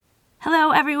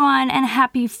Hello, everyone, and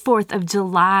happy 4th of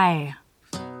July.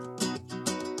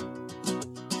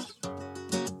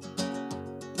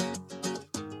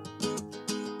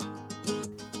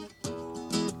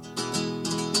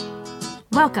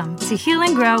 Welcome to Heal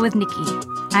and Grow with Nikki.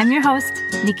 I'm your host,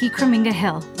 Nikki Kreminga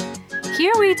Hill.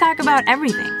 Here we talk about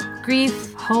everything: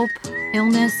 grief, hope,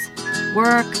 illness,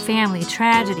 work, family,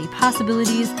 tragedy,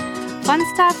 possibilities, fun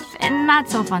stuff, and not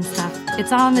so fun stuff.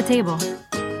 It's all on the table.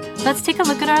 Let's take a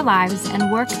look at our lives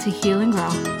and work to heal and grow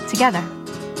together.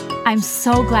 I'm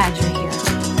so glad you're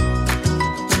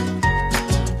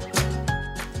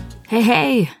here.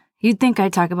 Hey, you'd think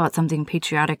I'd talk about something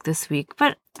patriotic this week,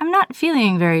 but I'm not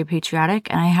feeling very patriotic,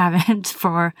 and I haven't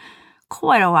for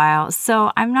quite a while,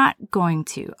 so I'm not going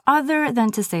to, other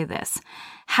than to say this.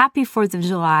 Happy 4th of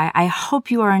July. I hope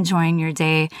you are enjoying your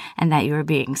day and that you are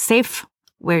being safe.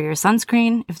 Wear your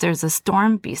sunscreen. If there's a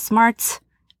storm, be smart.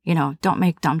 Don't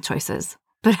make dumb choices,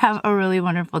 but have a really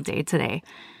wonderful day today.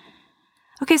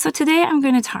 Okay, so today I'm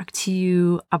going to talk to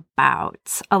you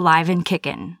about Alive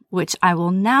Kickin, which I will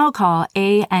now call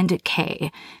A and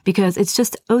K, because it's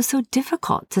just so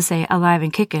difficult to say Alive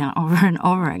Kickin over and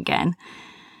over again.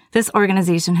 This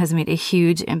organization has made a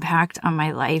huge impact on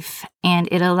my life, and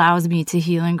it allows me to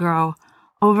heal and grow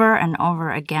over and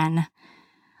over again.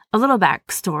 A little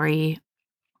backstory.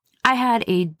 I had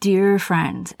a dear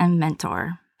friend and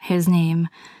mentor. His name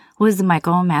was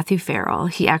Michael Matthew Farrell.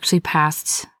 He actually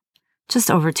passed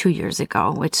just over 2 years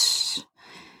ago, which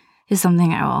is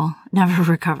something I will never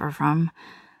recover from.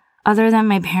 Other than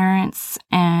my parents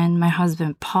and my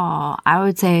husband, Paul, I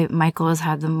would say Michael has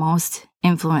had the most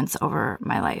influence over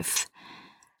my life.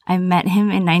 I met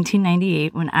him in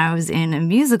 1998 when I was in a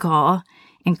musical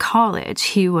in college.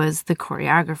 He was the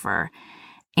choreographer.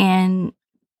 And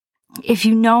if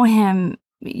you know him,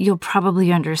 you'll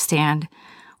probably understand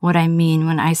what I mean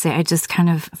when I say I just kind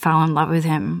of fell in love with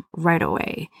him right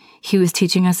away. He was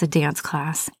teaching us a dance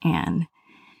class, and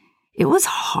it was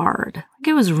hard.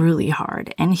 It was really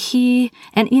hard. And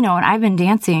I've been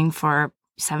dancing for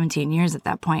 17 years at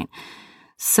that point.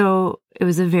 So it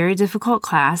was a very difficult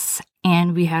class,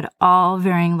 and we had all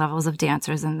varying levels of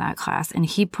dancers in that class. And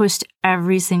he pushed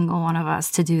every single one of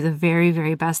us to do the very,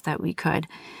 very best that we could.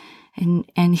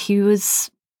 And he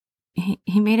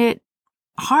made it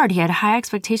hard. He had high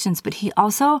expectations, but he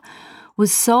also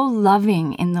was so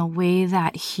loving in the way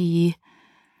that he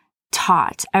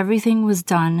taught. Everything was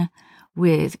done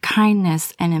with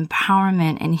kindness and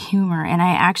empowerment and humor. And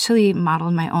I actually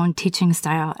modeled my own teaching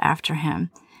style after him.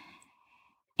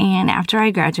 And after I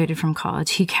graduated from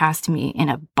college, he cast me in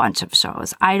a bunch of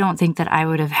shows. I don't think that I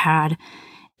would have had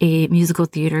a musical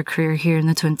theater career here in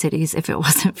the Twin Cities if it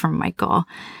wasn't for Michael.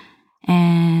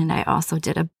 And I also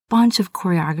did a bunch of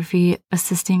choreography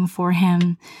assisting for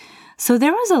him. So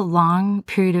there was a long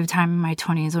period of time in my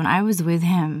 20s when I was with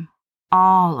him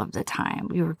all of the time.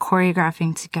 We were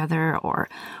choreographing together or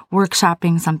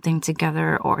workshopping something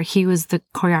together, or he was the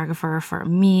choreographer for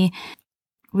me.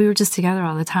 We were just together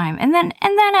all the time. And then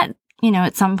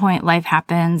at some point life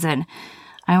happens, and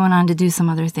I went on to do some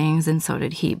other things, and so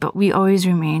did he, but we always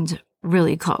remained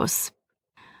really close.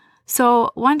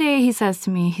 So one day he says to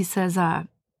me,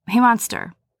 hey,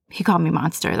 Monster. He called me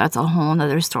Monster. That's a whole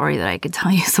other story that I could tell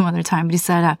you some other time. But he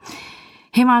said,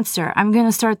 hey, Monster, I'm going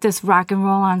to start this rock and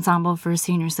roll ensemble for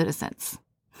senior citizens.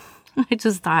 I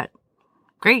just thought,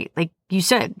 great, like you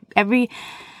should.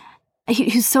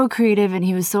 He's so creative, and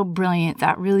he was so brilliant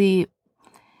that really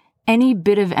any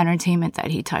bit of entertainment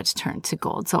that he touched turned to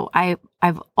gold. So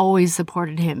I've always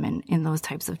supported him in those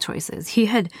types of choices. He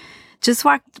had just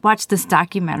watched this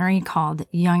documentary called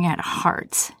Young at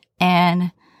Heart,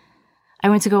 and I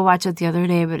went to go watch it the other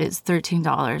day, but it's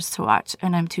 $13 to watch,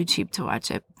 and I'm too cheap to watch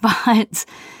it. But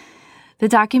the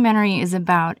documentary is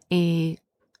about a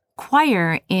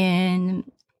choir in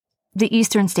the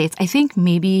eastern states. I think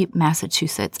maybe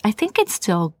Massachusetts. I think it's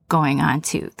still going on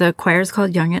too. The choir is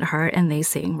called Young at Heart, and they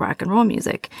sing rock and roll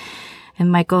music.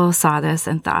 And Michael saw this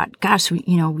and thought, gosh,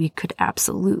 we could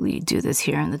absolutely do this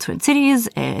here in the Twin Cities,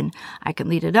 and I can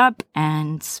lead it up.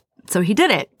 And so he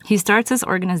did it. He starts this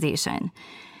organization.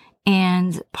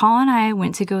 And Paul and I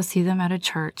went to go see them at a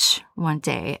church one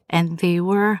day, and they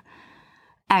were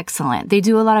excellent. They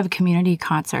do a lot of community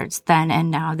concerts then and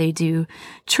now. They do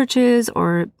churches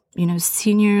or,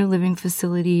 senior living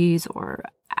facilities or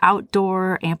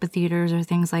outdoor amphitheaters or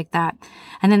things like that.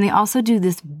 And then they also do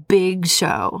this big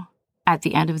show at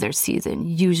the end of their season,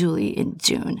 usually in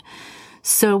June.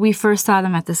 So we first saw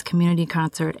them at this community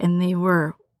concert, and they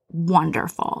were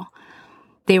wonderful.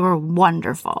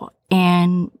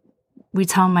 And we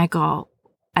tell Michael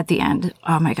at the end,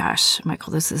 oh my gosh,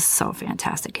 Michael, this is so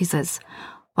fantastic. He says,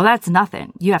 Well, that's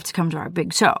nothing. You have to come to our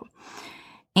big show.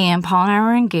 And Paul and I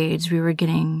were engaged. We were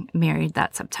getting married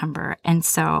that September. And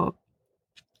so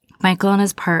Michael and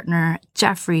his partner,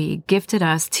 Jeffrey, gifted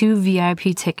us 2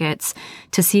 VIP tickets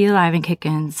to see Alive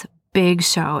Kickin's big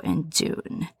show in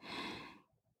June.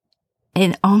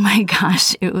 And oh my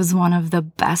gosh, it was one of the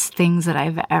best things that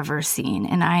I've ever seen.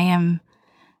 And I am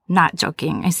not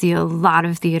joking. I see a lot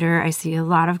of theater. I see a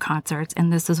lot of concerts.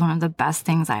 And this was one of the best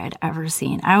things I had ever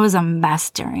seen. I was a mess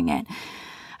during it.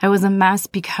 I was a mess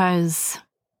because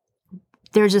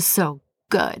they're just so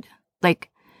good. Like,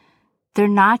 they're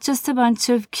not just a bunch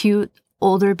of cute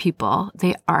older people.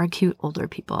 They are cute older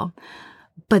people,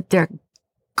 but they're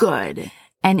good.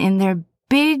 And in their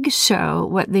big show,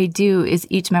 what they do is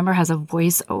each member has a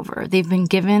voiceover. They've been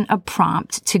given a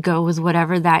prompt to go with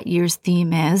whatever that year's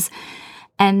theme is.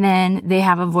 And then they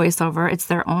have a voiceover. It's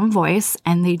their own voice,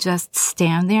 and they just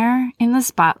stand there in the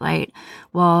spotlight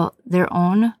while their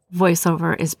own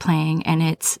voiceover is playing, and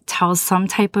it tells some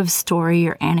type of story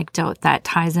or anecdote that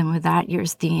ties in with that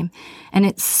year's theme. And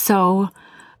it's so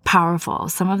powerful.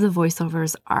 Some of the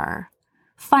voiceovers are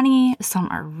funny, some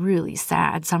are really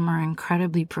sad, some are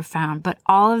incredibly profound, but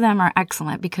all of them are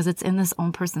excellent because it's in this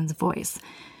own person's voice.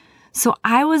 So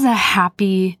I was a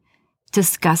happy,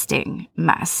 disgusting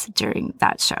mess during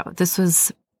that show. This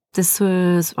was,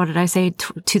 what did I say?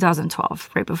 2012,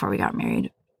 right before we got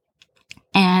married.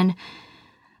 And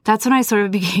that's when I sort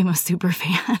of became a super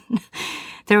fan.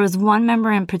 There was one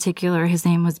member in particular, his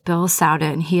name was Bill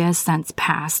Souda, and he has since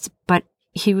passed, but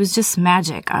he was just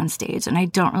magic on stage. And I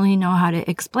don't really know how to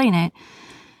explain it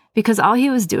because all he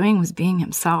was doing was being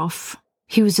himself.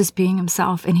 He was just being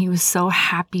himself, and he was so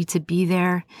happy to be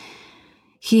there.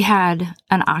 He had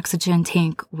an oxygen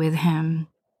tank with him.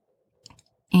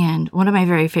 And one of my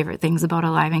very favorite things about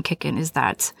Alive Kickin is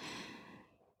that,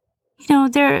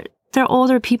 they're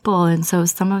older people. And so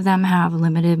some of them have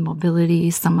limited mobility.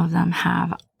 Some of them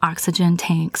have oxygen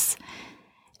tanks.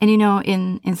 And,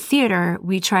 in theater,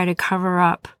 we try to cover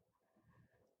up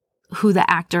who the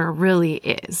actor really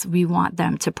is. We want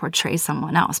them to portray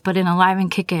someone else. But in Alive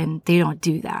Kickin, they don't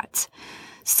do that.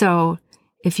 So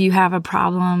if you have a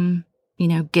problem,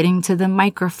 getting to the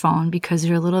microphone because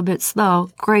you're a little bit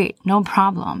slow, great, no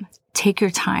problem. Take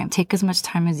your time. Take as much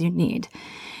time as you need.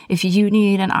 If you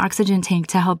need an oxygen tank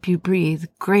to help you breathe,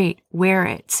 great, wear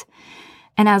it.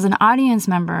 And as an audience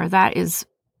member, that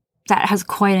has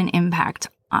quite an impact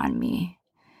on me,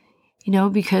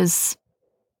 because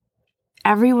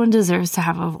everyone deserves to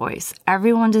have a voice.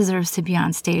 Everyone deserves to be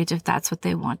on stage if that's what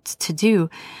they want to do.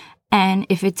 And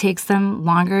if it takes them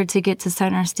longer to get to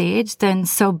center stage, then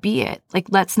so be it. Like,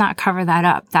 let's not cover that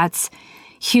up. That's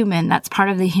human. That's part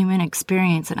of the human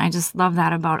experience. And I just love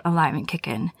that about Alive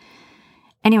Kickin.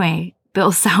 Anyway,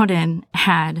 Bill Souden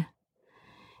had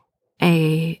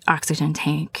a oxygen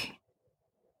tank,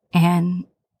 and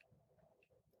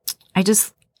I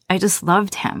just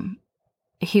loved him.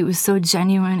 He was so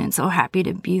genuine and so happy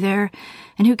to be there.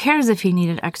 And who cares if he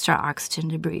needed extra oxygen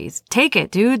to breathe? Take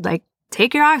it, dude. Like,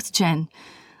 take your oxygen.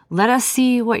 Let us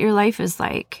see what your life is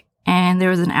like. And there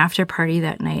was an after party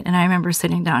that night. And I remember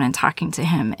sitting down and talking to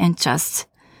him and just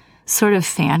sort of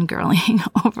fangirling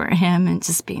over him and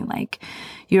just being like,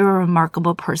 you're a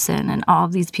remarkable person. And all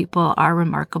of these people are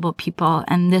remarkable people.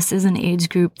 And this is an age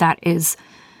group that is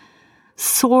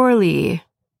sorely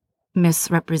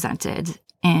misrepresented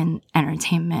in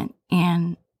entertainment.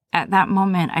 And at that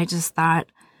moment, I just thought,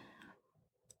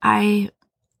 I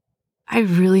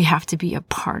really have to be a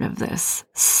part of this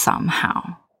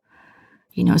somehow.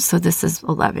 So this is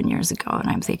 11 years ago, and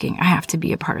I'm thinking I have to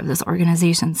be a part of this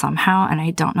organization somehow, and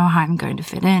I don't know how I'm going to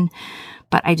fit in,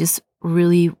 but I just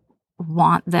really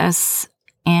want this.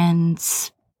 And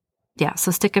yeah,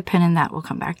 so stick a pin in that. We'll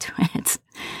come back to it.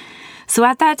 So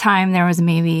at that time, there was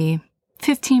maybe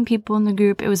 15 people in the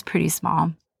group. It was pretty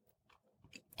small.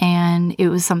 And it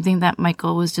was something that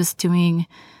Michael was just doing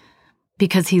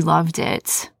because he loved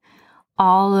it.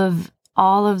 All of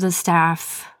the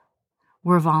staff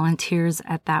were volunteers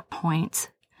at that point.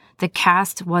 The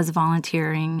cast was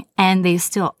volunteering, and they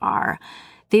still are.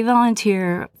 They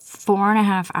volunteer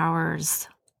 4.5 hours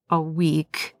a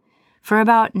week for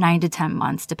about 9 to 10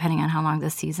 months, depending on how long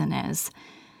the season is.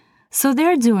 So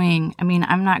they're doing,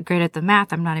 I'm not great at the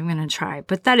math. I'm not even going to try,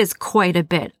 but that is quite a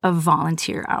bit of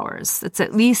volunteer hours. It's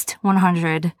at least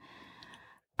 100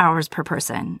 hours per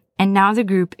person. And now the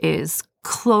group is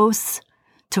close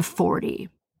to 40.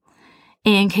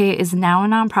 ANK is now a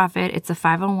nonprofit. It's a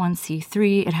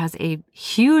 501c3. It has a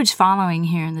huge following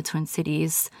here in the Twin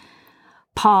Cities.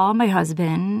 Paul, my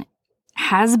husband,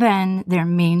 has been their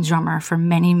main drummer for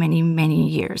many, many, many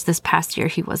years. This past year,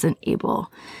 he wasn't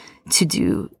able to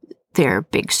do their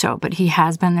big show, but he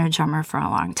has been their drummer for a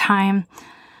long time.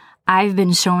 I've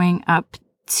been showing up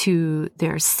to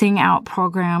their Sing Out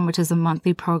program, which is a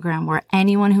monthly program where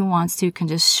anyone who wants to can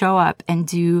just show up and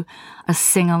do a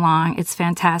sing-along. It's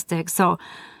fantastic. So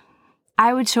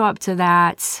I would show up to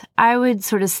that. I would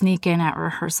sort of sneak in at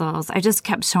rehearsals. I just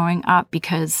kept showing up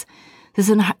because this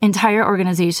entire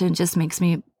organization just makes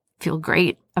me feel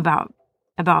great about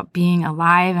being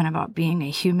alive and about being a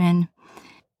human.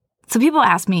 So people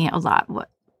ask me a lot,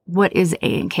 what is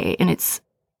A&K? And it's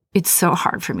so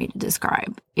hard for me to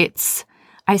describe.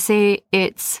 I say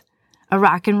it's a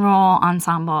rock and roll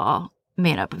ensemble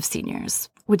made up of seniors,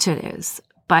 which it is,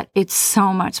 but it's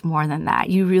so much more than that.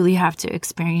 You really have to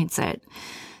experience it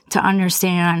to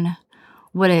understand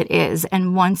what it is.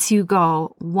 And once you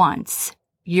go once,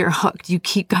 you're hooked. You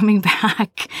keep coming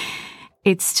back.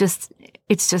 It's just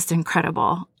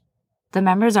incredible. The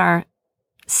members are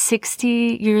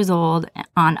 60 years old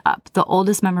on up. The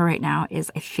oldest member right now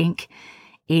is, I think,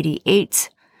 88.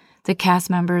 The cast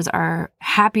members are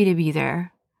happy to be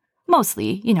there.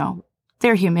 Mostly,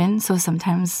 they're human, so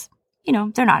sometimes,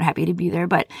 they're not happy to be there,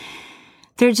 but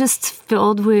they're just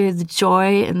filled with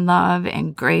joy and love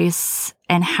and grace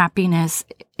and happiness.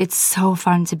 It's so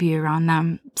fun to be around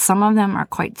them. Some of them are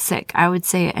quite sick. I would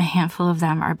say a handful of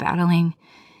them are battling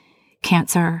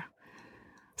cancer.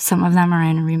 Some of them are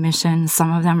in remission.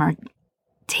 Some of them are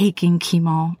taking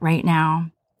chemo right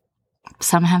now.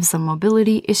 Some have some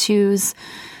mobility issues.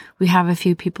 We have a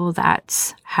few people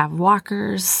that have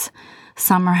walkers.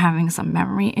 Some are having some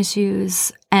memory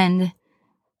issues, and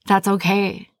that's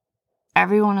okay.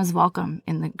 Everyone is welcome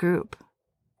in the group.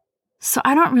 So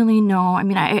I don't really know. I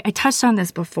mean, I touched on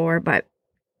this before, but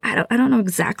I don't know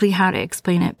exactly how to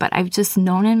explain it, but I've just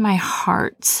known in my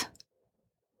heart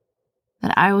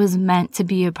that I was meant to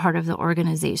be a part of the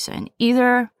organization.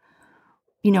 Either,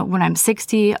 when I'm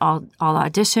 60, I'll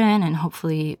audition and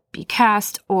hopefully be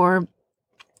cast, or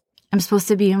I'm supposed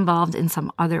to be involved in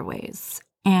some other ways.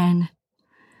 And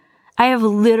I have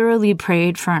literally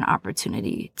prayed for an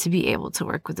opportunity to be able to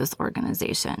work with this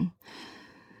organization.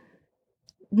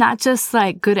 Not just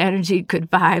like good energy,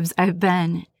 good vibes. I've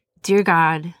been, dear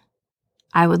God,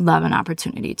 I would love an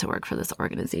opportunity to work for this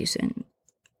organization.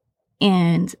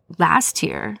 And last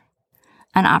year,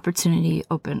 an opportunity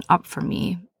opened up for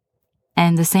me.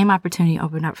 And the same opportunity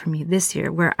opened up for me this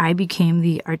year, where I became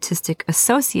the artistic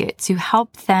associate to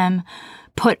help them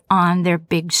put on their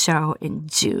big show in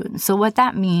June. So what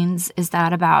that means is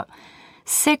that about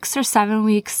 6 or 7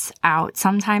 weeks out,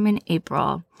 sometime in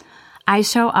April, I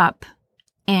show up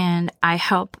and I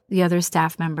help the other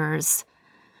staff members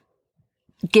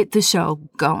get the show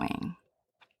going.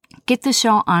 Get the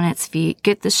show on its feet,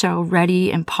 get the show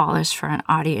ready and polished for an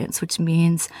audience, which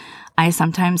means I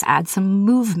sometimes add some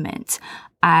movement.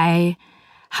 I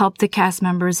help the cast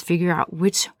members figure out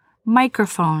which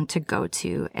microphone to go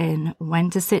to and when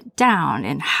to sit down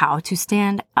and how to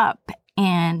stand up.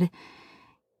 And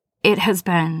it has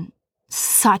been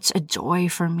such a joy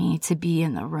for me to be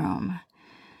in the room.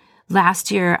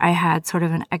 Last year, I had sort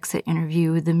of an exit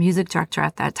interview with the music director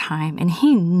at that time, and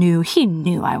he knew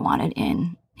I wanted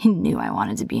in. He knew I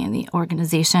wanted to be in the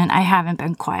organization. I haven't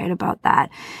been quiet about that.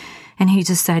 And he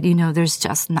just said, there's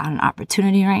just not an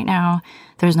opportunity right now.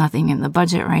 There's nothing in the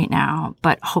budget right now,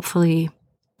 but hopefully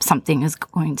something is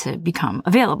going to become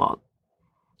available.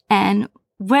 And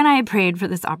when I prayed for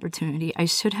this opportunity, I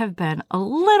should have been a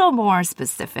little more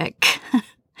specific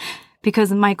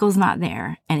because Michael's not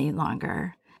there any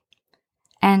longer.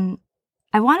 And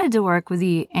I wanted to work with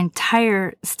the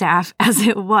entire staff as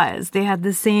it was. They had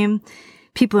the same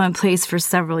people in place for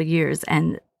several years,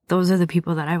 and those are the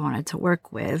people that I wanted to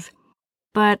work with.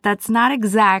 But that's not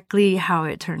exactly how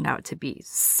it turned out to be.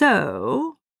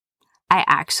 So I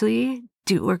actually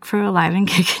do work for Alive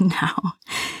Kickin now,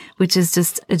 which is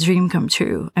just a dream come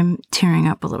true. I'm tearing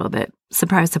up a little bit.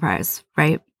 Surprise, surprise,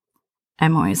 right?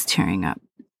 I'm always tearing up.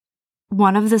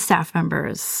 One of the staff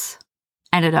members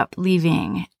ended up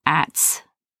leaving at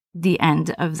the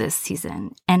end of this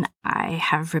season, and I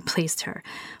have replaced her.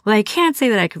 Well, I can't say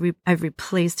that I've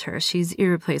replaced her. She's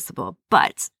irreplaceable,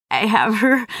 but I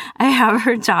have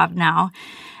her job now,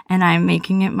 and I'm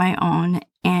making it my own.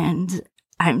 And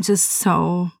I'm just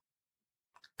so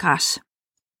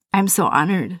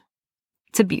honored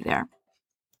to be there.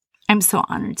 I'm so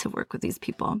honored to work with these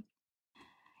people.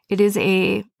 It is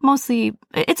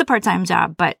it's a part-time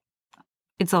job, but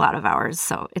it's a lot of hours,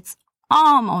 so it's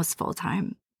almost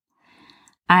full-time.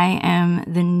 I am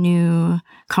the new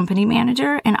company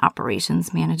manager and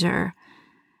operations manager,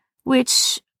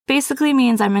 which basically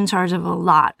means I'm in charge of a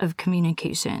lot of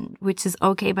communication, which is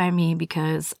okay by me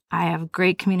because I have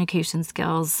great communication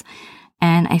skills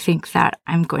and I think that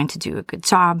I'm going to do a good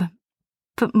job.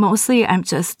 But mostly I'm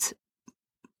just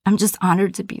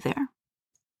honored to be there.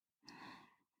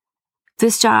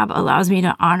 This job allows me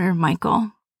to honor Michael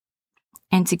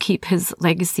and to keep his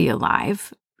legacy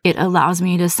alive. It allows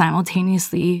me to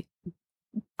simultaneously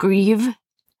grieve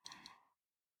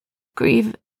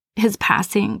his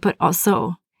passing, but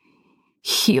also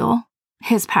heal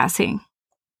his passing.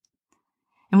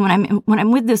 And when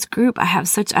I'm with this group, I have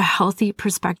such a healthy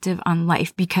perspective on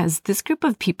life because this group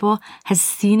of people has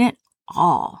seen it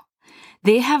all.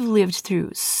 They have lived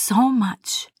through so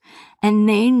much and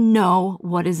they know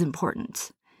what is important.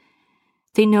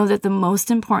 They know that the most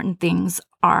important things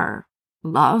are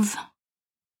love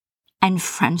and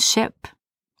friendship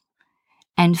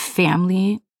and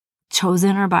family,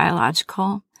 chosen or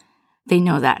biological. They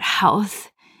know that health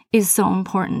is so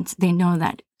important. They know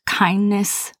that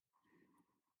kindness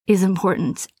is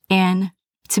important. And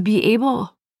to be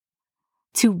able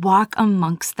to walk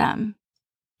amongst them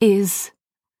is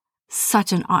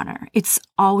such an honor. It's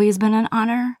always been an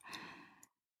honor.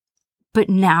 But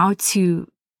now to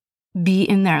be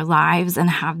in their lives and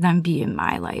have them be in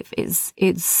my life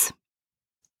it's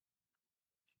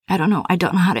I don't know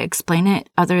how to explain it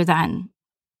other than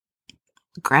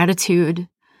gratitude,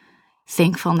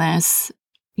 thankfulness.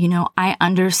 I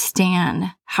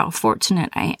understand how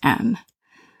fortunate I am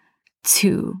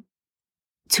to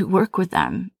work with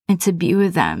them and to be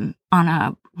with them on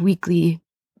a weekly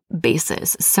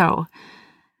basis. So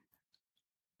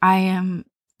I am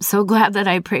so glad that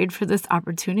I prayed for this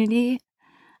opportunity.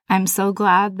 I'm so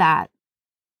glad that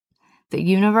the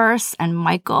universe and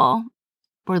Michael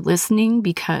were listening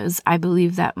because I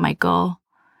believe that Michael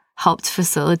helped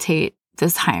facilitate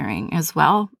this hiring as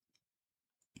well.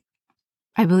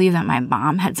 I believe that my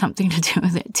mom had something to do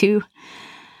with it too.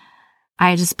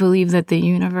 I just believe that the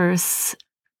universe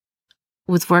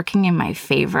was working in my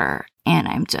favor, and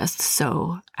I'm just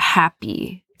so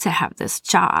happy to have this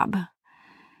job.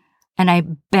 And I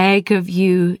beg of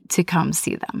you to come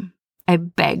see them. I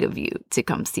beg of you to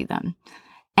come see them.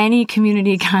 Any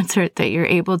community concert that you're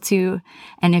able to,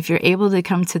 and if you're able to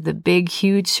come to the big,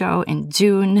 huge show in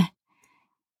June,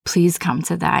 please come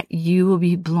to that. You will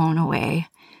be blown away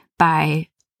by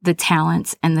the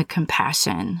talent and the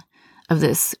compassion of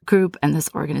this group and this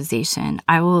organization.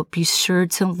 I will be sure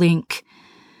to link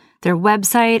their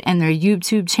website and their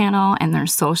YouTube channel and their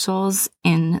socials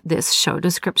in this show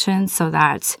description so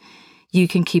that you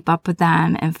can keep up with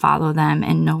them and follow them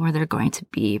and know where they're going to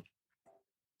be.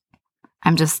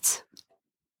 I'm just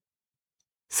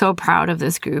so proud of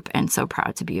this group and so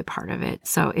proud to be a part of it.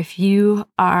 So if you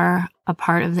are a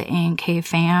part of the A&K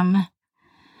fam,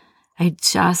 I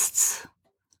just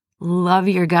love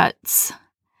your guts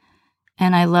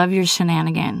and I love your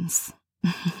shenanigans.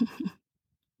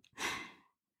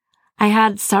 I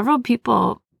had several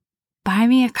people buy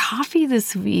me a coffee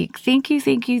this week. Thank you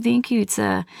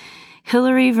to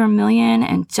Hillary Vermillion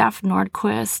and Jeff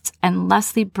Nordquist and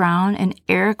Leslie Brown and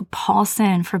Eric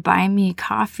Paulson for buying me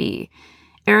coffee.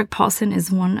 Eric Paulson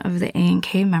is one of the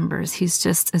A&K members. He's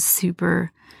just a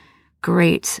super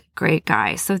great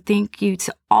guy. So thank you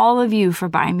to all of you for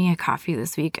buying me a coffee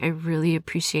this week. I really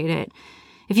appreciate it.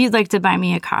 If you'd like to buy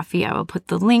me a coffee, I will put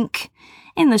the link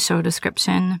in the show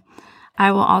description.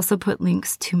 I will also put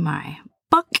links to my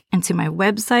book and to my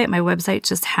website. My website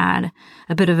just had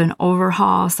a bit of an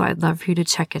overhaul, so I'd love for you to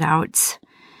check it out.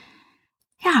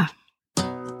 Yeah,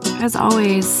 as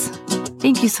always,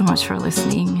 thank you so much for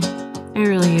listening. I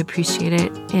really appreciate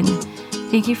it. And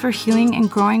thank you for healing and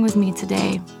growing with me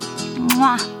today.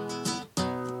 Mwah.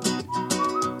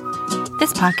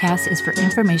 This podcast is for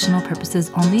informational purposes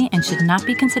only and should not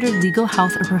be considered legal,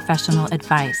 health, or professional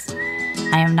advice.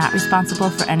 I am not responsible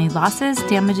for any losses,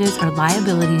 damages, or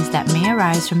liabilities that may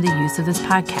arise from the use of this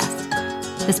podcast.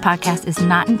 This podcast is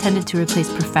not intended to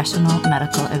replace professional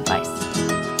medical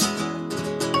advice.